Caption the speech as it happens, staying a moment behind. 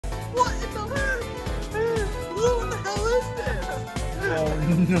Oh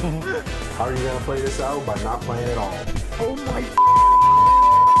no. How are you gonna play this out? By not playing at all. Oh my.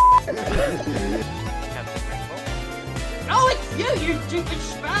 Oh, it's you, you stupid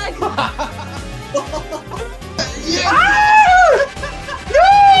spag! Yeah.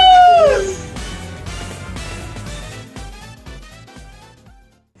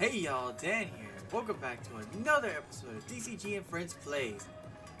 Hey y'all, Dan here. Welcome back to another episode of DCG and Friends Plays.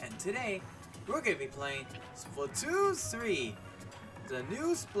 And today, we're going to be playing Splatoon 3, the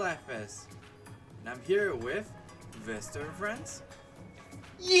new Splatfest. And I'm here with Vester&Friends.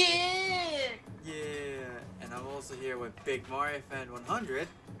 Yeah! Yeah, and I'm also here with Big Mario Fan 100.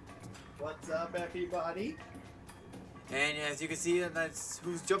 What's up, everybody? And as you can see, that's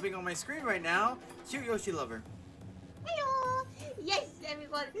who's jumping on my screen right now, CuteYoshiLover. Hello! Yes,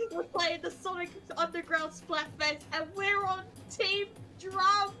 everyone, we're playing the Sonic Underground Splatfest, and we're on Team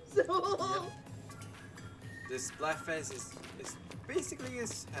Drums! Yep. This Splatfest is basically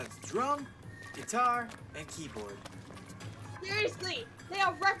has drum, guitar, and keyboard. Seriously, they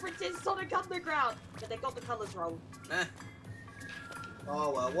are referencing Sonic Underground, but they got the colors wrong. Eh.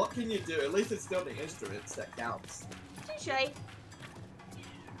 Oh well, what can you do? At least it's still the instruments that counts. Touche.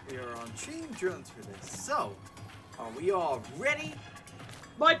 We are on Team Drums for this. So, are we all ready?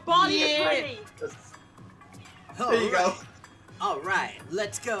 My body is ready! There you go. Alright,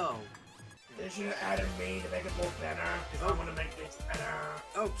 let's go. They should have added me to make it look better, because I want to make this better.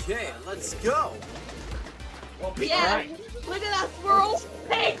 Okay, let's go. Well, be Yeah, right. look at us, we're all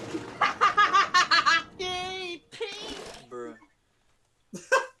pink! Yay, pink! Bruh.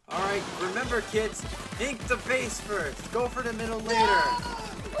 Alright, remember kids, ink the base first. Go for the middle later.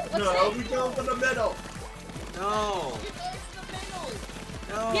 What's No, that? we go for the middle. No.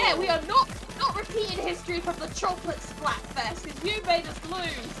 No. Yeah, we are not repeating history from the chocolate Splatfest, because you made us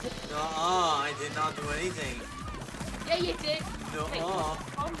lose. I did not do anything. Yeah, you did.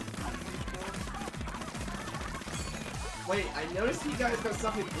 Wait, I noticed you guys got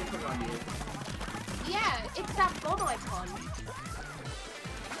something different on you. Yeah, it's that bomb icon.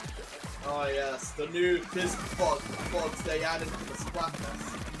 Oh yes, the new fizz bogs they added to the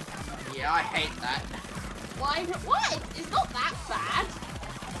Splatfest. Yeah, I hate that. Why? What? It's not that bad.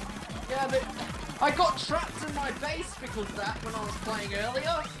 Yeah, but I got trapped in my base because of that when I was playing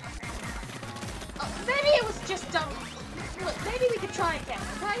earlier. Maybe it was just Look, maybe we could try again,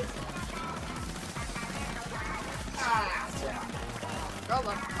 okay? Ah, Oh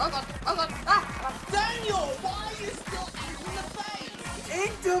god. Ah! Daniel, why are you still in the base?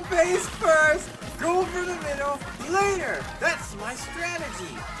 Ink the base first. Go for the middle later. That's my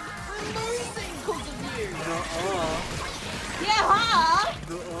strategy. We're losing because of you. Yeah, huh?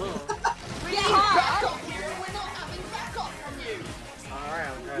 We Yeah, need huh? backup here, and we're not having backup from you. Alright,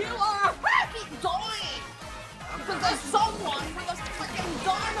 I'm You gonna... are fucking dying. Because there's someone with a freaking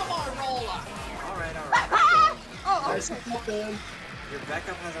dynamo roller. Alright. Oh, Nice poppin'. Your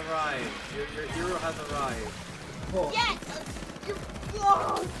backup has arrived. Your hero has arrived. Oh. yes!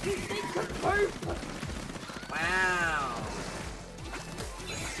 Oh, you think of poop! Wow.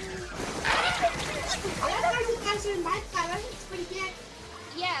 I don't know you guys are in my color. It's pretty good.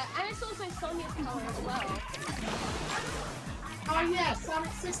 Yeah, and it's also Sonia's color as well. Oh yeah,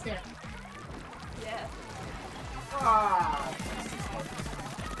 Sonic's sister. Yeah. Ah.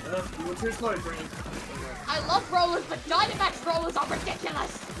 You were too slow, Green. I love rollers, but Dynamax rollers are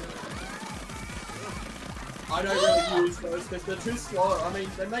ridiculous! I don't really use those because they're too slow. I mean,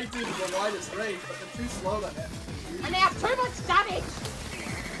 they may do the widest range, but they're too slow to hit. And they have too much damage!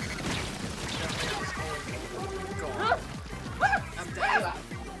 Go on. I'm dying.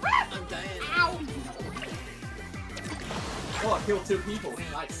 I'm dying. Ow! Oh, I killed 2 people.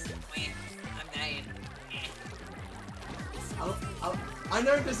 Nice. I'm dying. I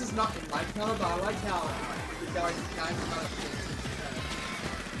know this is not in my color, but I like how the guys kind of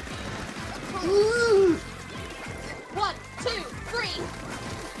 1, 2, 3!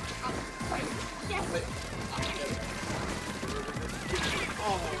 Yes! Wait.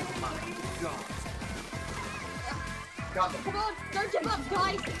 Oh my god. Got them. Come on, don't give up,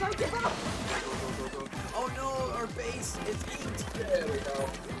 guys! Don't give up! Go. Oh no, our base is inked. There we go.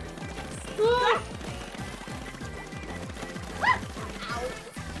 Ow!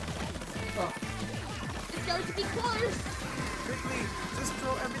 Oh. It's going to be close! Quickly, just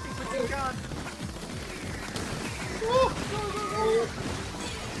throw everything with your gun.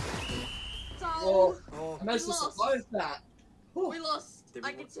 So, Oh, I managed to survive that. we lost. Did I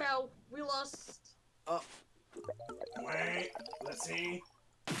we can tell. We lost. Oh. Wait, let's see.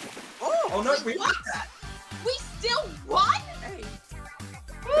 Oh no, we What? We still won? Hey.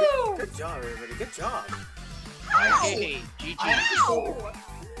 Woo! Good job, everybody. Good job. Hey, GG. Ow!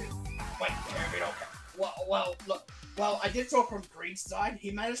 Wait, look. Well, I did talk from Green's side.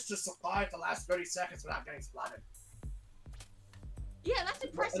 He managed to survive the last 30 seconds without getting splattered. Yeah, that's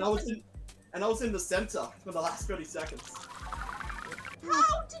impressive. And I was in the center for the last 30 seconds.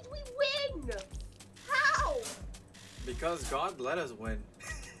 How did we win? How? Because God let us win.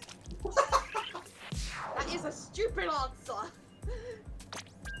 That is a stupid answer.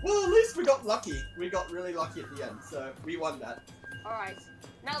 Well, at least we got lucky. We got really lucky at the end, so we won that. Alright.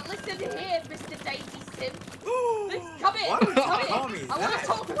 Now listen here, Mr. Daisy Sim. What? Come here. Come here. I want that? to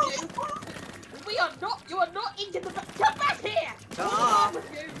talk with you. You are not into the... Come back here. Nuh-uh.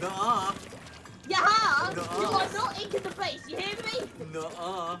 With you. Nuh-uh. Yeah, Nuh-uh. you are not into the base. You hear me?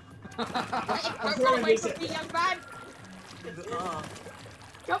 Nuh-uh. Don't run away from me, young man. Nuh-uh.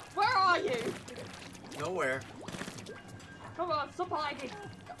 Come, where are you? Nowhere. Come on, stop hiding.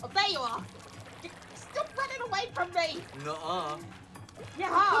 Oh, there you are. Stop running away from me. Nuh-uh. Yeah.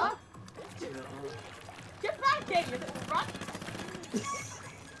 Nuh-uh. Get back here, you little runt.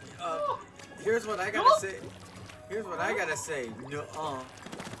 Here's what I gotta say. Here's what I gotta say. Nuh-uh.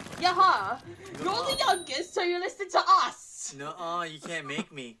 Yeah. You're Nuh-uh. the youngest, so you listen to us. Nuh-uh. You can't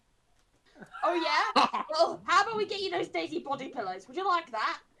make me. Oh yeah? Well, how about we get you those Daisy body pillows? Would you like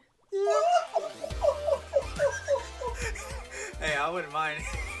that? Hey, I wouldn't mind.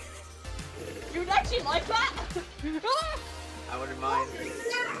 You'd actually like that? I wouldn't mind.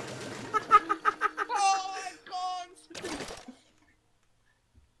 Oh my god!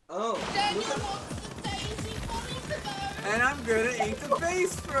 Oh. Daniel wants the Daisy body pillow! And I'm gonna eat the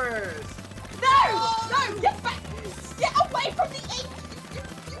base first. No! Get back! Get away from the ink!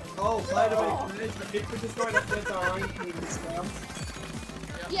 Oh, by the way, if we destroy that with our own team this round.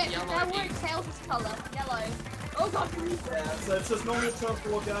 Yeah, now we're in Tails' colour. Yellow. Oh god! Yeah, so it's just normal turn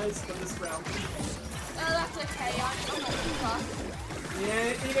 4 guys for this round. Oh, that's okay. I'm not too fast.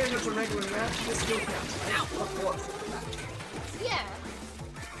 Yeah, even if it's a regular match, this still counts. Of course. Yeah.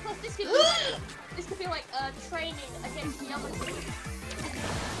 Plus, this could be like training against the other team.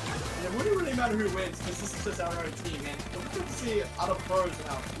 Yeah, it wouldn't really matter who wins, because this is just our own team, and we're good to see other pros in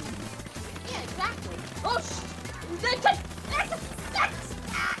our team. Yeah, exactly. Oh,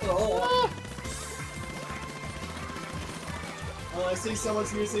 Oh. Oh, I see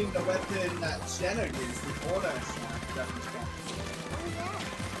someone's using the weapon that Jenna used, the auto shot.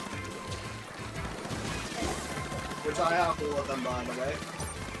 Which I have all of them, by the way.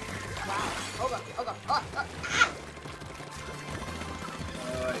 Wow. Oh god.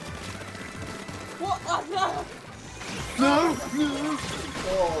 Alright. What? Oh,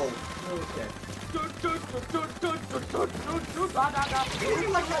 Oh, okay. I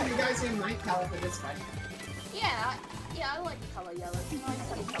like how you guys in night color for this fight. yeah, I like the colour yellow. It's a nice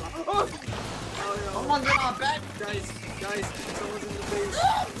sunny colour. Oh, no. Someone's in our bed! Guys, someone's in the base.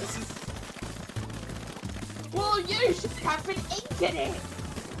 This is... Well, you should have been inking it.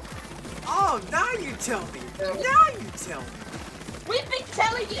 Oh, now you tell me. Now you tell me. We've been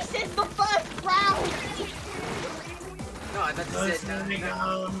telling you since the first round. No, I thought you said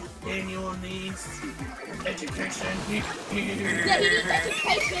no. Daniel needs education. Yeah, he needs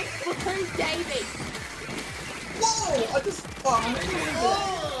education for who's Davey. Whoa! I just...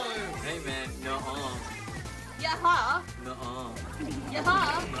 Hey man, nuh-uh. Yaha. Nuh-uh. Yaha.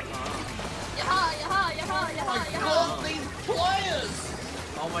 Nuh-uh. Yaha. These players!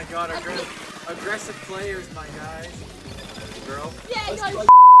 Oh my god, aggressive players, my guys. Girl. Yeah, Let's no, play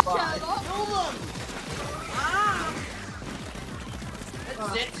Sherlock. Kill them! Ah!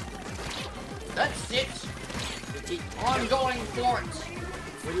 That's it. That's it. I'm going for it.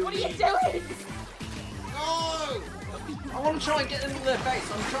 What are you doing? No! I want to try and get into their face.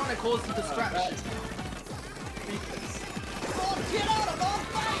 I'm trying to cause the distraction. Oh, get out of our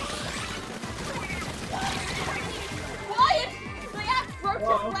face! Quiet! They have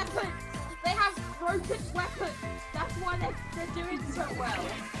broken weapons. They have broken weapons. That's why they're doing so well.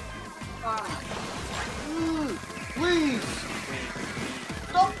 Alright. Please!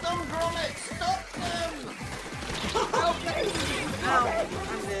 Stop them, Gromit! Stop them! Help me! Ow,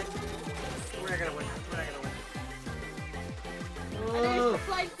 I'm dead. We're not gonna win. And who's to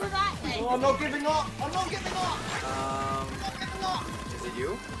blame for that then? Oh, I'm not giving up! I'm not giving up! Um, I'm not giving up! is it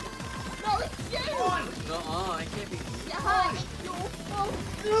you? No, it's you! Come on! Nuh-uh, I can't be. Yeah, it's your fault.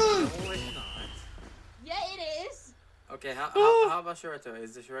 No, it's not. Yeah, it is. Okay, how about Shirato?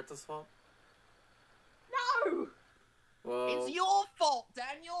 Is it Shirato's fault? No! Well, It's your fault,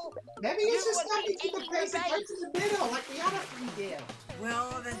 Daniel! Maybe You it's just would not be to keep the eating place the and to the middle like the other three did.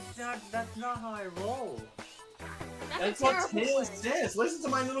 well, that's not how I roll. That's what Tails says. Listen to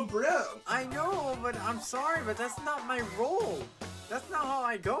my little bro. I know, but I'm sorry, but that's not my role. That's not how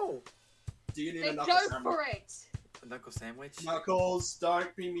I go. Do you need Then a knuckle go sandwich? for it. A knuckle sandwich? Knuckles,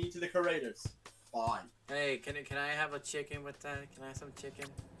 don't be mean to the creators. Fine. Hey, can I have a chicken with that? Can I have some chicken?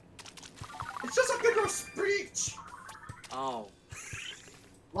 It's just a figure of speech. Oh.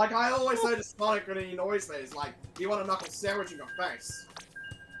 Like I always say to Sonic when he annoys me, it's like, you want a knuckle sandwich in your face.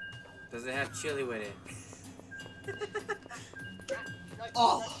 Does it have chili with it?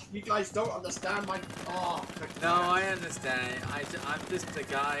 Oh, you guys don't understand my... Oh. No, I understand. I'm just the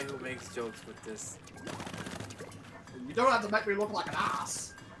guy who makes jokes with this. You don't have to make me look like an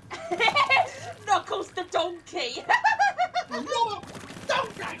ass. Knuckles the donkey. No,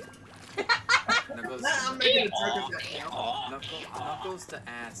 donkey! Knuckles, I'm making a joke of that now. Knuckles the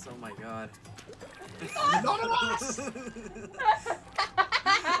ass. Oh my god. Not an ass!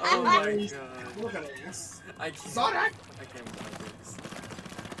 Oh my god. Look at ass. I can't. Sonic! I can't believe this.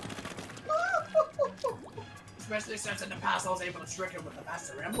 Especially since in the past I was able to trick him with the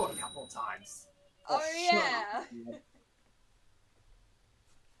Vester&Friends a couple of times. Oh yeah.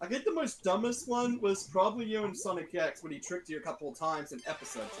 I think the most dumbest one was probably you and Sonic X when he tricked you a couple of times in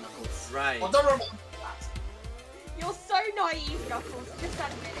episodes, Knuckles. Right. Oh, don't remember that. You're so naive, Knuckles. Just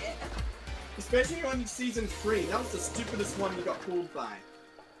admit it. Especially on season 3, that was the stupidest one you got fooled by.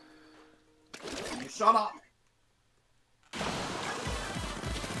 You shut up. Yeah,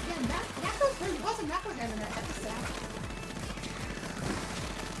 Knuckles really wasn't Knucklehead in that episode.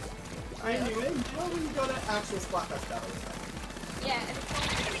 I knew it. You know when you got an actual Splatfest battle. Yeah, and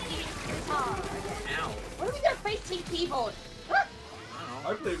it's hard. Okay. Ow. What are we gonna face Team Keyboard? I don't know.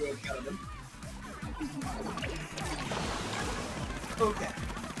 Hopefully we'll get them. Okay.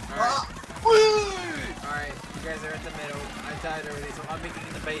 Alright. Alright, you guys are at the middle. I died already, so I'm making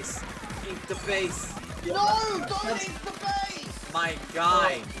the base. Ink the base. Yeah, No, don't ink the base! My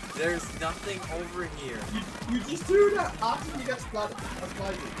guy, there's nothing over here. You just do that after you get splattered. That's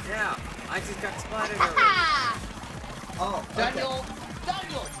why you. Yeah, I just got splattered already. Ah! Oh, okay.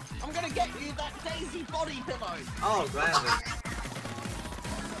 Daniel, I'm gonna get you that Daisy body pillow. Oh, gladly.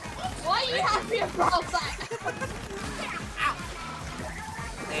 Why are you Thank happy about that?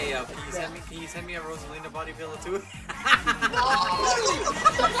 Hey, can you send me a Rosalina body pillow too?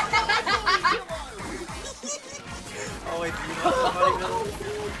 Oh wait, do you want the body pillow?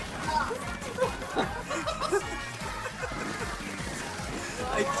 I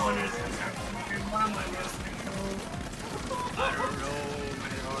don't know,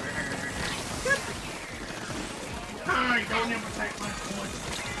 I don't ever take my point.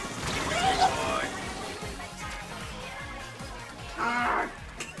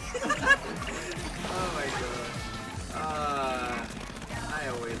 Oh my god. I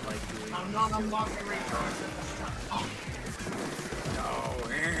always like doing I'm not unlocking resources.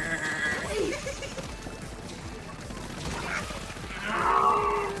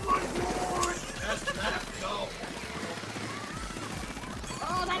 No.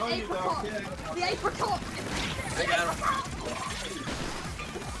 Oh, that apricot! The apricot! I got him.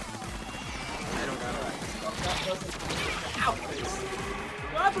 I don't got him. Ow!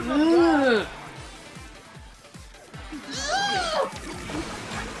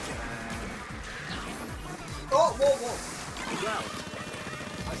 Oh, whoa, whoa. Well,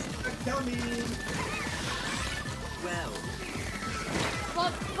 I see them coming. well,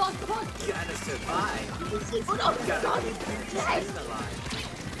 Come on! gotta survive. Oh no! Gotta God, keep your yes. skin alive.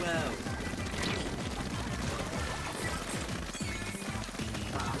 Well.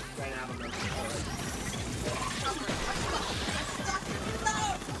 Right out of them.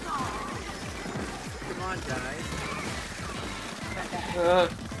 Come on, guys. I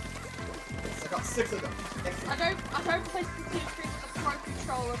got 6 of them. I don't play Splatoon 3 with the Pro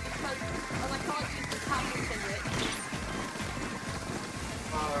Controller because I can't use the camera thingy.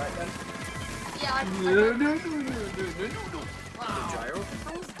 Alright then. Yeah, I The gyro?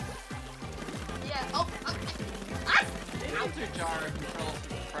 Yeah, oh, okay. How to gyro control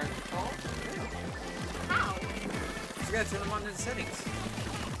pro control? How? You gotta turn them on in the settings.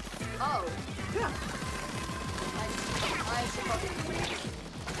 Oh. Yeah. I suppose.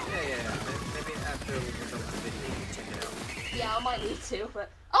 Yeah. Maybe after we can up the video, you can check it out. Yeah, I might need to, but...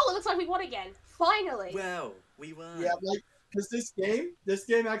 Oh, it looks like we won again. Finally. Well, we won. Yeah, like, because this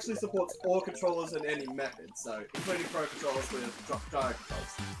game actually supports all controllers in any method, so including pro controllers with gyro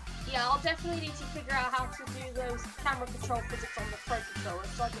controls. Yeah, I'll definitely need to figure out how to do those camera control physics on the Pro Controller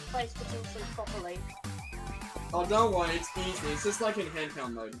so I can play Splatoon 3 properly. Oh, don't worry, it's easy. It's just like in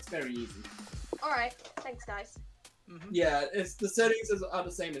handheld mode. It's very easy. Alright, thanks guys. Yeah, it's the settings are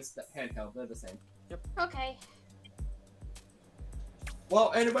the same as the handheld. They're the same. Okay.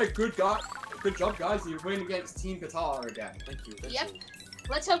 Well, anyway, good job, guys. You win against Team Guitar again. Thank you. Yep.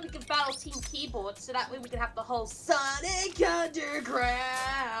 Let's hope we can battle Team Keyboard so that way we can have the whole Sonic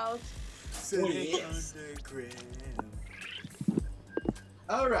Underground. Yes. Underground.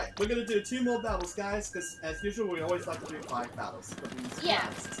 Alright, we're gonna do 2 more battles, guys, because as usual, we always like to do 5 battles. For these Yeah.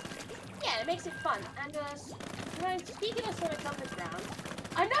 quests. Yeah, it makes it fun. And speaking of Sonic Underground,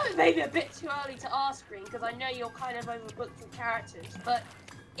 I know it may be a bit too early to ask, Green, because I know you're kind of overbooked with characters, but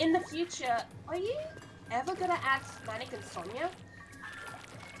in the future, are you ever gonna add Manic and Sonia?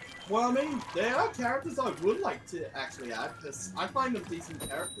 Well, I mean, there are characters I would like to actually add, because I find them decent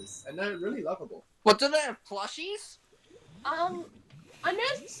characters, and they're really lovable. What, do they have plushies? I know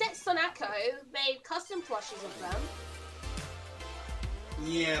Sonako made custom plushies of them.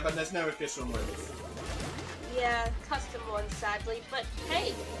 Yeah, but there's no official ones. Yeah, custom ones, sadly. But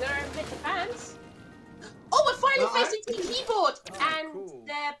hey, they're a bit of fans. Oh, we're finally facing Team Keyboard! And cool.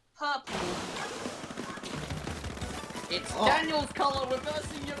 they're purple. It's Daniel's color,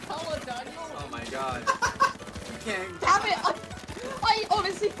 reversing your color, Daniel! Oh my god. You can't. Damn it! I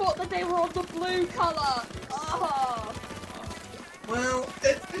honestly thought that they were on the blue color. Oh. Well,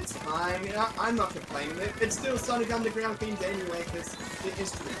 it's fine. I'm not complaining. It's still Sonic Underground themed anyway, because it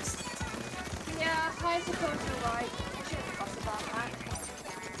is twist. Yeah, I suppose you're right. I shouldn't fuss about that.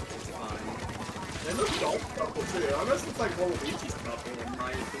 It's fine. They look gold purple too. It almost looks like Waluigi's purple in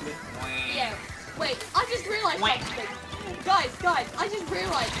my opinion. Yeah. Wait, I just realised something. Guys, I just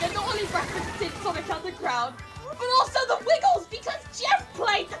realised they're not only referencing Sonic Underground, but also the Wiggles because Jeff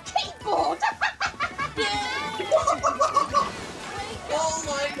played the keyboard. Oh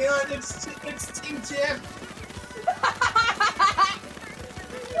my god, it's Team Jeff!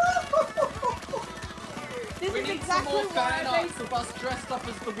 This We is need exactly some more why fan I arts of us dressed up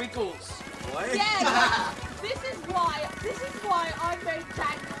as the Wiggles. What? Yeah, this is why I made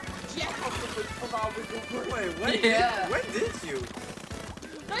Daniel Jeff of our Wiggle group. Wait, when, Yeah. when did you?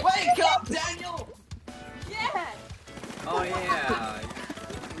 Don't Wake you up, get- Daniel! Yeah. Oh yeah.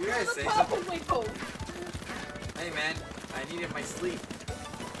 You guys The say purple something. Wiggle. Hey man, I needed my sleep.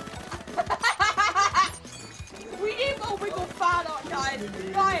 We need more Wiggle fan art, guys.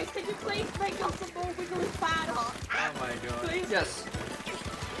 Guys, can you please make us some more Wiggle fan art? Oh my god. Please. Yes.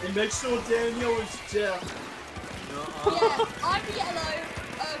 And make sure Daniel is Jeff. No. Yeah, I'm yellow,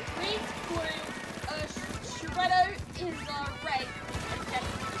 green's blue, Shreddo is red,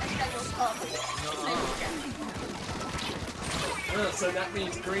 and Daniel's purple. So that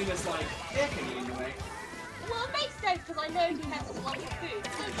means green is like icky anyway. Well, it makes sense because I know he has a lot of food.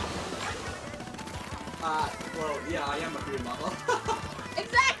 Well, yeah, I am a food lover.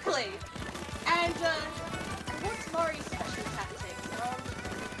 Exactly! And, what's Mori's special tactic?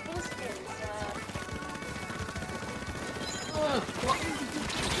 What was his?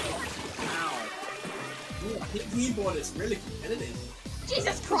 Yeah, his keyboard is really competitive.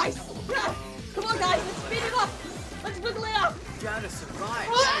 Jesus Christ! Come on, guys, let's speed it up! Let's wiggle it up! You gotta survive.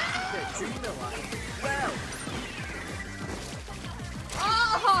 You gotta keep that dream alive. Well.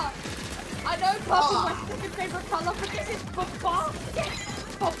 Ah! I know purple was your favorite color, but this is bombastic!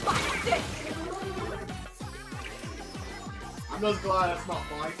 Bombastic! I'm just glad it's not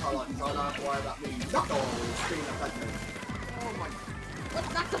my colour, because I don't know why that means Knuckles being affected. Oh my...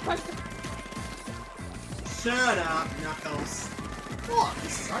 What's that supposed to... Shut up, Knuckles. What? This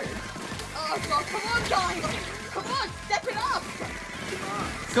is exciting. Oh god, come on, guys! Come on, step it up!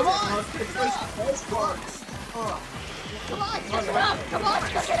 Come on! It's those sparks. Oh. Come on, step it up! Come on,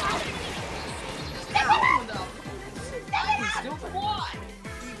 step it up! Step it up! Step it up! Still one!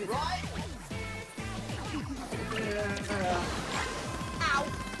 Right? Ow!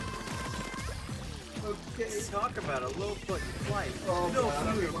 Okay. Let's talk about a low fucking flight. Oh, No God,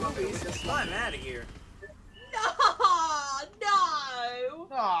 I fewer don't know. movies. I'm out of here. No! No!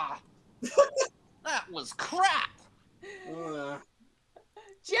 Ah, that was crap!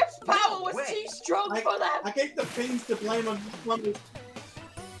 Jeff's power was way. too strong for them! I think the things to blame on one is...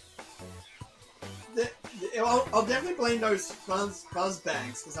 I'll definitely blame those fuzz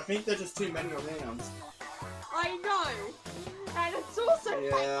bangs, because I think there's just too many around. I know! And it's also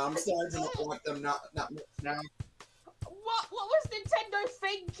Yeah, I'm starting to not like them not much now. What was Nintendo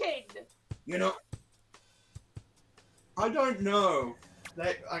thinking? You know, I don't know.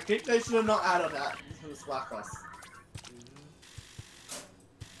 I think they should have not added that to the Splatfest.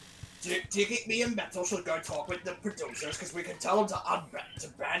 Ticket me and Metal should go talk with the producers because we can tell them to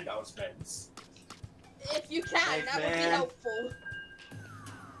ban those things. If you can, Hey, that would be man. helpful.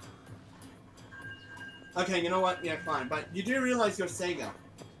 Okay, you know what? Yeah, fine. But you do realize you're Sega.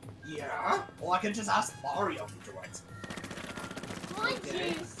 Yeah? Or I can just ask Mario to do it. Mind Okay.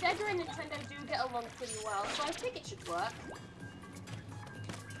 you, Sega and Nintendo do get along pretty well, so I think it should work.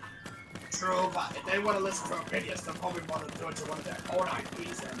 True, but if they want to listen to our videos, they'll probably want to do it to one of their own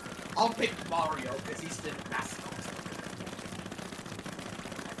IPs, and I'll pick Mario because he's the mascot.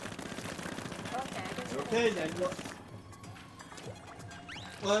 Okay, I guess Okay then,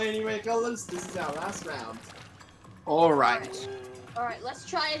 well anyway, fellas, this is our last round. Alright. Alright, let's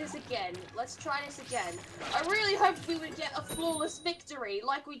try this again. Let's try this again. I really hoped we would get a flawless victory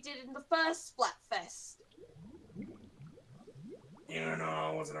like we did in the first Splatfest. You know,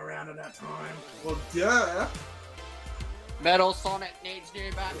 I wasn't around at that time. Well, duh. Metal Sonic needs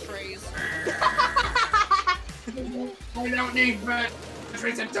new batteries. I don't need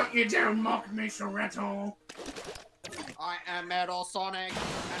batteries, and don't you dare mock me, Shretto. I am Metal Sonic,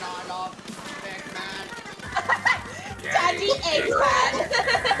 and I love Big Man. Daddy Eggman!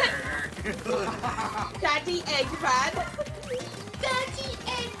 Daddy Eggman! Daddy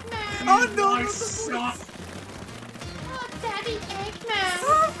Eggman! Oh no! I suck. Oh, Daddy Eggman!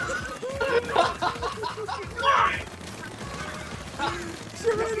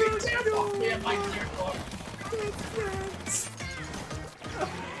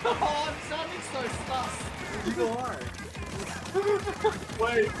 Oh, I'm sounding so sus. You are.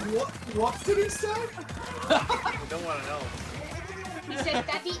 Wait, what did he say? I don't want to know. He said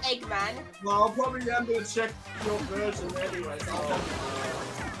Daddy Eggman. Well, I'll probably am gonna check your version anyway, so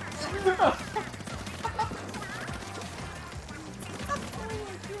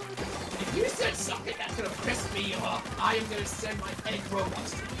If you said something that's gonna piss me off, I am gonna send my egg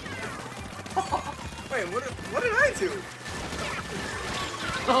robots to you. Wait, what did I do?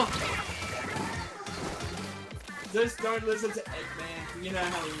 Just don't listen to Eggman. You know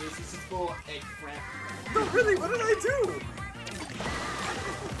how he is. He's just full of egg crap. No, really, what did I do?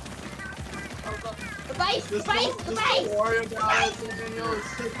 Oh, God. The base! The Just base! don't, The just base! don't worry about it, and you'll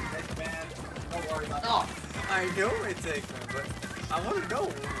escape Eggman. Don't worry about it. Oh, I know it's Eggman, but I want to know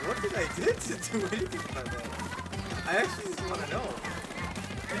what did I do to do anything about that? I actually just want to know.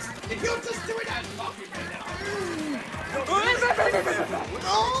 If you'll just do it as fucking right now. Running, running,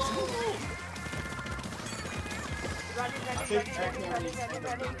 think running, running, Eggman running, running,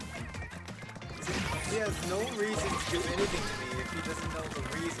 running. He has no reason to do anything to me if he doesn't know the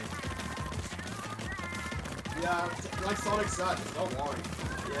reason. Yeah, like Sonic said, don't worry.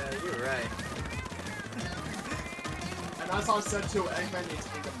 Yeah, you're right. And as I said too, Eggman needs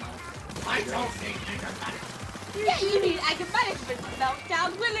anger management. I don't need anger management. Yeah, you need anger management.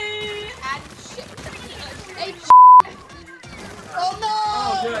 Meltdown Willy! And shit. Hey, Oh no!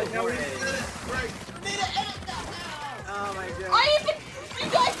 Oh, good. Now we Great. did it. Great. Need to edit that now! Oh my god. you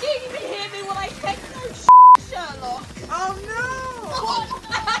guys didn't even hear me when I said no Sherlock. Oh no!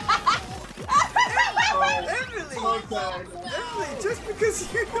 Emily! Okay. Emily, just because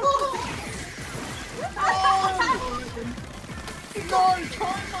you know. No,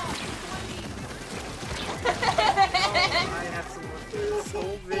 China! I have someone through this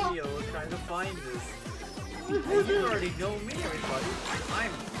whole video trying to find this. And you already know me, everybody.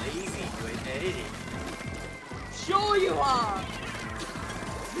 I'm lazy with editing. Sure you are.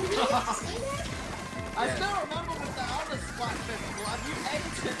 I still remember with the other Splatfest club, you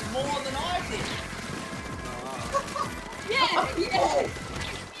edited more than I did. Yeah, yeah.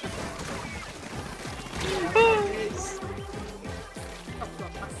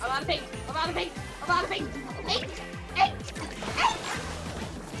 I'm out of pink. I'm out of pink. I'm out of pink. Pink. Pink. Pink.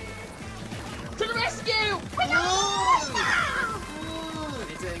 To the rescue! I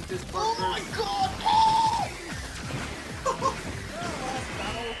need to ink this part Oh my first. god!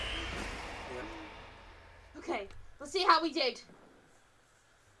 Okay, let's see how we did.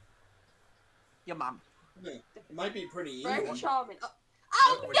 Your mum. It might be pretty easy. Very charming.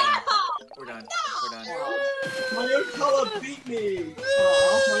 Oh, We're no! We're done. No! We're done. My own color beat me.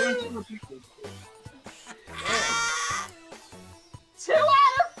 Oh, my own color beat me. 2 out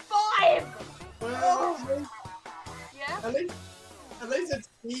of 5! Well, Yeah? at least it's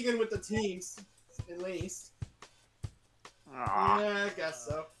even with the teams. At least. Yeah, I guess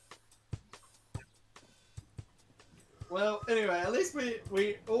so. Well, anyway, at least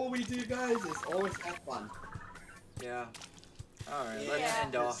all we do, guys, is always have fun. Yeah. Alright, Yeah. let's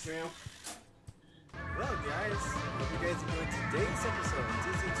end That's off. true. Well, guys, hope you guys enjoyed today's episode of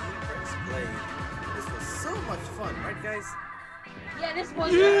DCG Friends Play. This was so much fun, right, guys? Yeah, this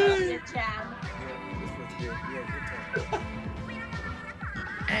was a good jam. Yeah, this was good. Yeah, good time.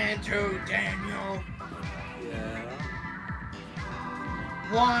 And to Daniel. Yeah.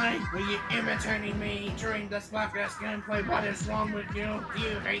 Why were you imitating me during the Splatfest gameplay? What is wrong with you? Do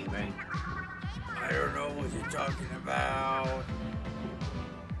you hate me? I don't know what you're talking about.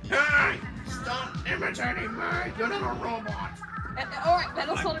 Hey! Stop imitating me! You're not a robot! Alright,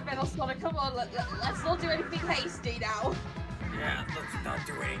 Metal Sonic, come on, let's not do anything hasty now. Yeah, let's not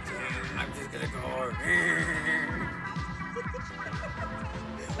do anything. I'm just gonna go.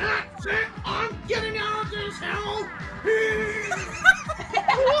 That's it! I'm getting out of this hell!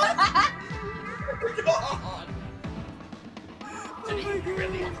 God! Did he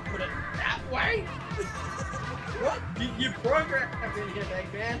really have to put it that way? What? You programmed in here,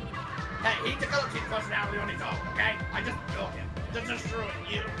 big man. Hey, he developed his personality on his own, okay? I just built him to destroy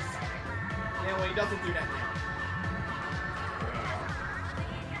you. Yeah, well, he doesn't do that now.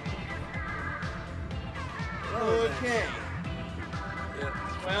 Okay. Yeah.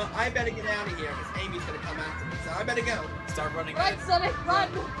 Well, I better get out of here because Amy's gonna come after me, so I better go. Start running. Right, man. Sonic, run!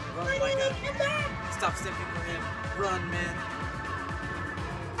 Run like a... Stop stepping for him. Run, man.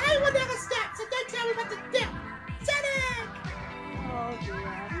 I will never stop, so don't tell me what to do. Sonic! Oh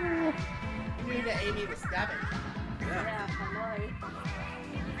dear. You knew that Amy was stabbing. Yeah. Yeah, I know.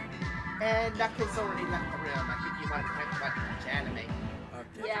 And Knuckles already left the room. I think you might watch anime.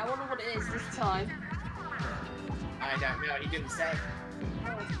 Okay. Yeah, I wonder what it is this time. I don't know, he didn't say.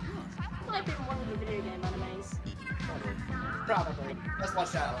 Might have been one of the video game animes. Probably. Let's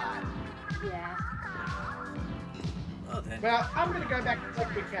watch that a lot. Yeah. Well then. Well, I'm gonna go back to the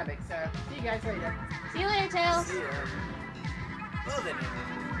mechanic, so see you guys later. See you later, Tails. See ya. Well then.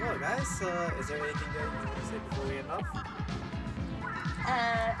 Well guys, is there anything that you want to say before we end off?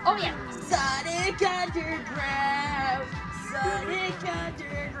 Oh yeah. Sonic Underground. Sonic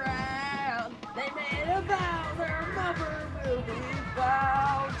Underground. They made a vow their mother will be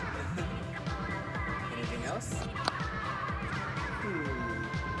found. Anything else?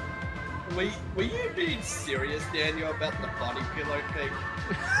 Were you being serious, Daniel, about the body pillow thing?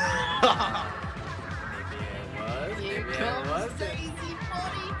 Maybe it was. Here Maybe it comes was. Daisy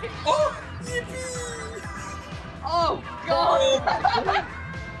Body King. Oh! Yippee! Oh god.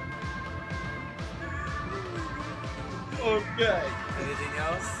 Okay. Anything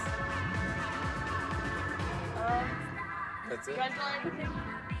else? That's You it. guys got anything?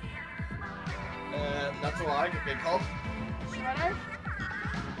 That's all I can think of. Shredder?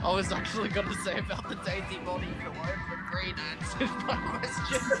 I was actually gonna say about the Daisy Body pillow, but Green answered my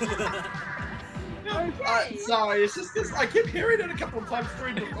question. Okay. Sorry, it's just because I keep hearing it a couple of times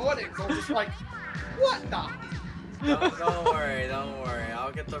during the recordings. I'm just like, what the? Don't worry, don't worry.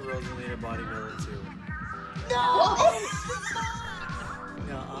 I'll get the Rosalina bodybuilder too. No!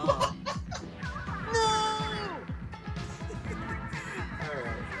 Nuh-uh. No!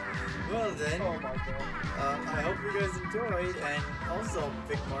 Alright. Well then, Oh my god. I hope you guys enjoyed, and also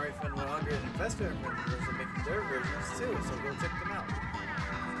Big Mario Fan 100 and Vester&Friends are making their versions too, so go check them out.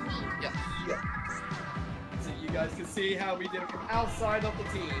 Yeah. Yeah. So you guys can see how we did it from outside of the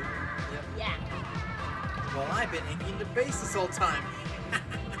team. Yeah. Well, I've been inking the base this whole time.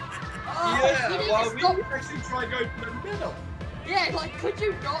 Oh, you Yeah, need well, to we stop. actually try going to the middle. Yeah, like, could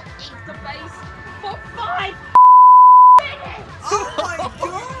you not ink the base for 5 minutes? Oh my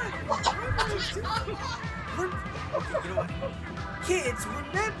god! Okay, you know what? Kids,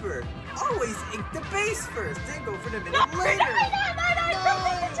 remember! Always ink the base first, then go for the middle later! No, don't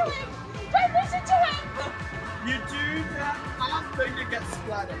listen to him! Don't listen to him! You do that after you get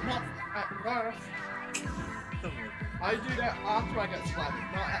splattered, not at first. I do that after I get splattered,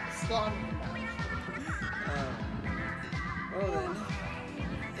 not at the start of the match. Well then,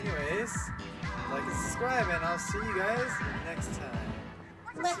 anyways, like and subscribe, and I'll see you guys next time.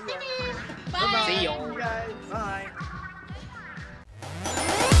 Let me in. Bye. See you guys. Bye!